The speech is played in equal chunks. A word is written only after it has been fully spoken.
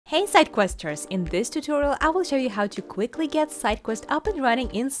Hey SideQuesters! In this tutorial I will show you how to quickly get SideQuest up and running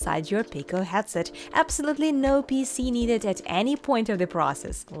inside your Pico headset. Absolutely no PC needed at any point of the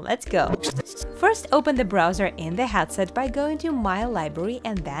process. Let's go! First, open the browser in the headset by going to My Library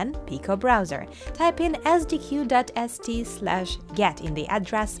and then Pico Browser. Type in sdq.st/get in the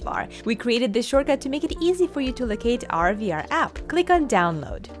address bar. We created this shortcut to make it easy for you to locate our VR app. Click on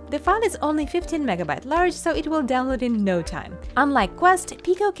Download. The file is only 15 MB large, so it will download in no time. Unlike Quest,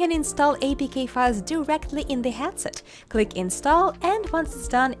 Pico can install APK files directly in the headset. Click Install, and once it's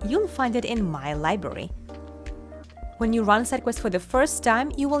done, you'll find it in My Library. When you run SideQuest for the first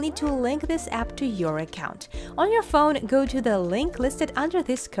time, you will need to link this app to your account. On your phone, go to the link listed under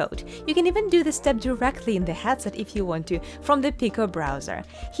this code. You can even do this step directly in the headset if you want to, from the Pico browser.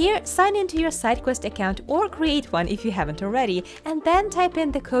 Here, sign into your SideQuest account or create one if you haven't already, and then type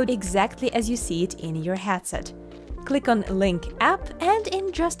in the code exactly as you see it in your headset. Click on Link App, and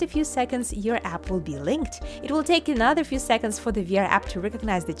in just a few seconds your app will be linked. It will take another few seconds for the VR app to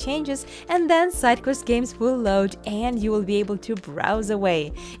recognize the changes, and then SideQuest games will load and you will be able to browse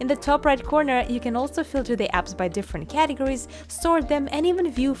away. In the top right corner, you can also filter the apps by different categories, sort them, and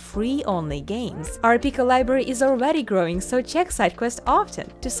even view free-only games. Our Pico library is already growing, so check SideQuest often.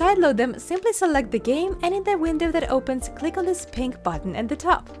 To sideload them, simply select the game, and in the window that opens, click on this pink button at the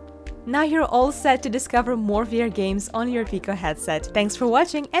top. Now you're all set to discover more VR games on your Pico headset. Thanks for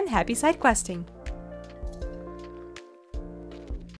watching and happy SideQuesting!